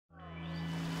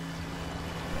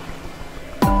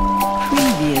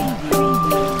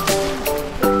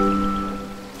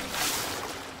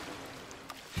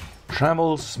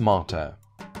Travel smarter.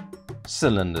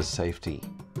 Cylinder safety.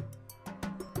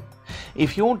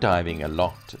 If you're diving a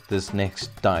lot this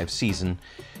next dive season,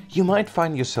 you might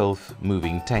find yourself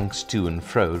moving tanks to and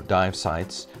fro dive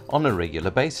sites on a regular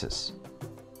basis.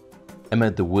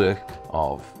 Amid the work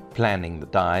of planning the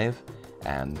dive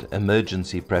and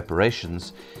emergency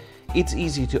preparations, it's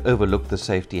easy to overlook the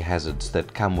safety hazards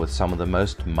that come with some of the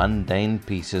most mundane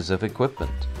pieces of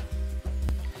equipment.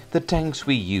 The tanks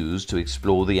we use to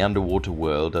explore the underwater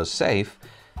world are safe,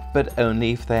 but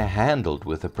only if they're handled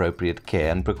with appropriate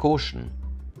care and precaution.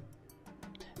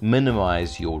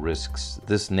 Minimize your risks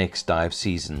this next dive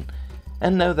season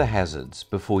and know the hazards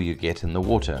before you get in the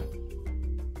water.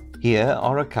 Here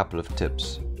are a couple of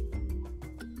tips.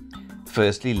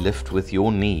 Firstly, lift with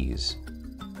your knees.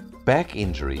 Back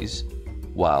injuries,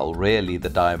 while rarely the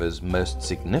diver's most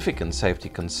significant safety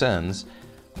concerns,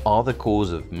 are the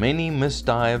cause of many missed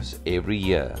dives every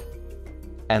year,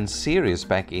 and serious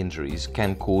back injuries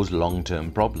can cause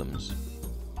long-term problems.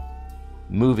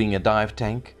 Moving a dive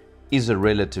tank is a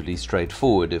relatively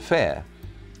straightforward affair,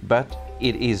 but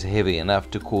it is heavy enough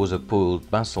to cause a pulled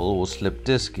muscle or slip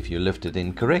disc if you lift it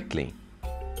incorrectly.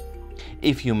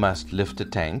 If you must lift a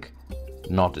tank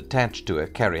not attached to a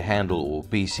carry handle or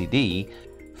BCD,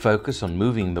 focus on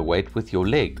moving the weight with your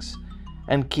legs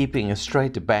and keeping a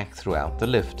straight back throughout the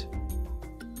lift.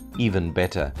 Even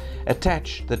better,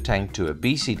 attach the tank to a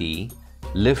BCD,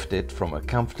 lift it from a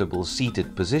comfortable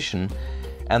seated position,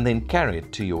 and then carry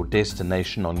it to your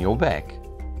destination on your back.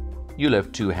 You'll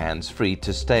have two hands free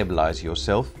to stabilize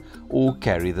yourself or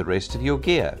carry the rest of your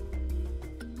gear.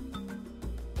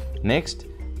 Next,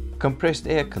 compressed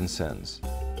air concerns.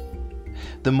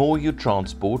 The more you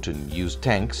transport and use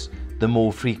tanks, the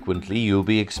more frequently you'll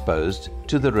be exposed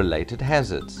to the related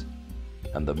hazards,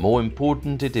 and the more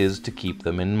important it is to keep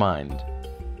them in mind.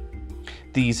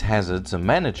 These hazards are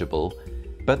manageable,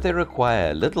 but they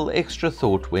require a little extra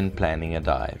thought when planning a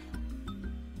dive.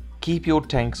 Keep your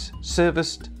tanks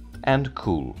serviced and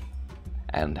cool,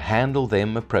 and handle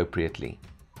them appropriately.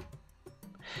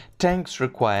 Tanks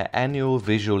require annual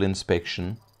visual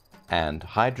inspection and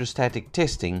hydrostatic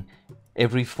testing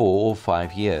every 4 or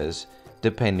 5 years,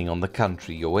 depending on the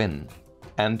country you're in,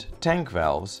 and tank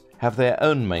valves have their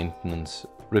own maintenance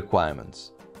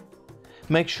requirements.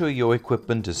 Make sure your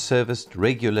equipment is serviced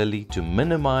regularly to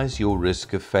minimize your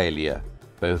risk of failure,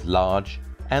 both large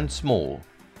and small,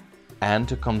 and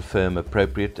to confirm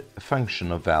appropriate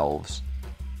function of valves.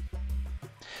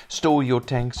 Store your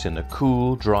tanks in a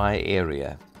cool, dry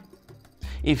area.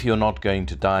 If you're not going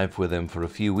to dive with them for a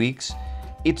few weeks,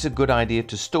 it's a good idea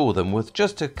to store them with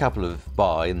just a couple of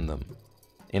bar in them.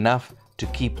 Enough to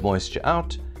keep moisture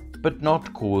out, but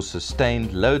not cause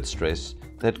sustained load stress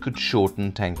that could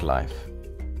shorten tank life.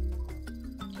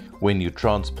 When you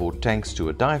transport tanks to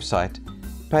a dive site,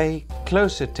 pay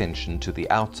close attention to the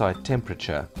outside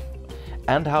temperature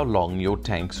and how long your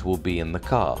tanks will be in the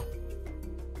car.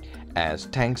 As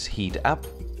tanks heat up,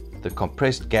 the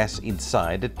compressed gas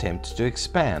inside attempts to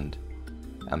expand,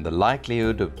 and the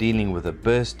likelihood of dealing with a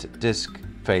burst disc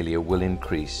failure will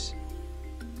increase.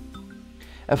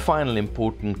 A final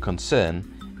important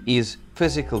concern is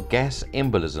physical gas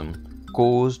embolism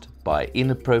caused by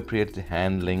inappropriate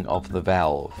handling of the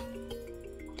valve.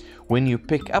 When you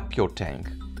pick up your tank,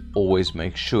 always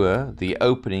make sure the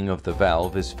opening of the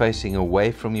valve is facing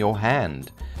away from your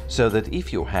hand, so that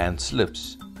if your hand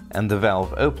slips and the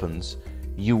valve opens,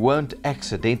 you won't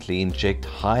accidentally inject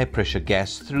high pressure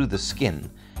gas through the skin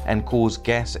and cause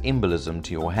gas embolism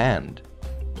to your hand.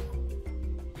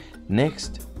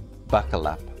 Next, buckle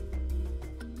up.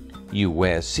 You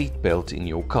wear a seat belt in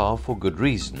your car for good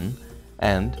reason,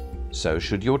 and so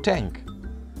should your tank.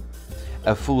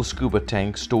 A full scuba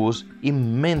tank stores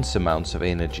immense amounts of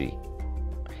energy.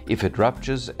 If it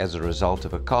ruptures as a result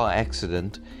of a car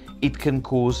accident, it can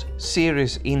cause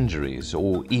serious injuries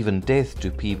or even death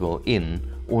to people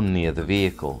in or near the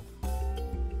vehicle.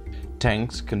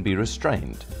 Tanks can be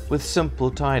restrained with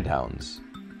simple tie-downs.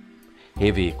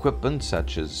 Heavy equipment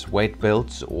such as weight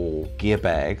belts or gear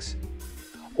bags,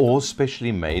 or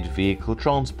specially made vehicle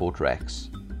transport racks,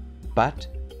 but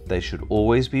they should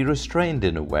always be restrained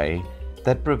in a way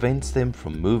that prevents them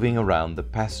from moving around the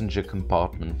passenger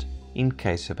compartment in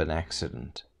case of an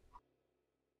accident.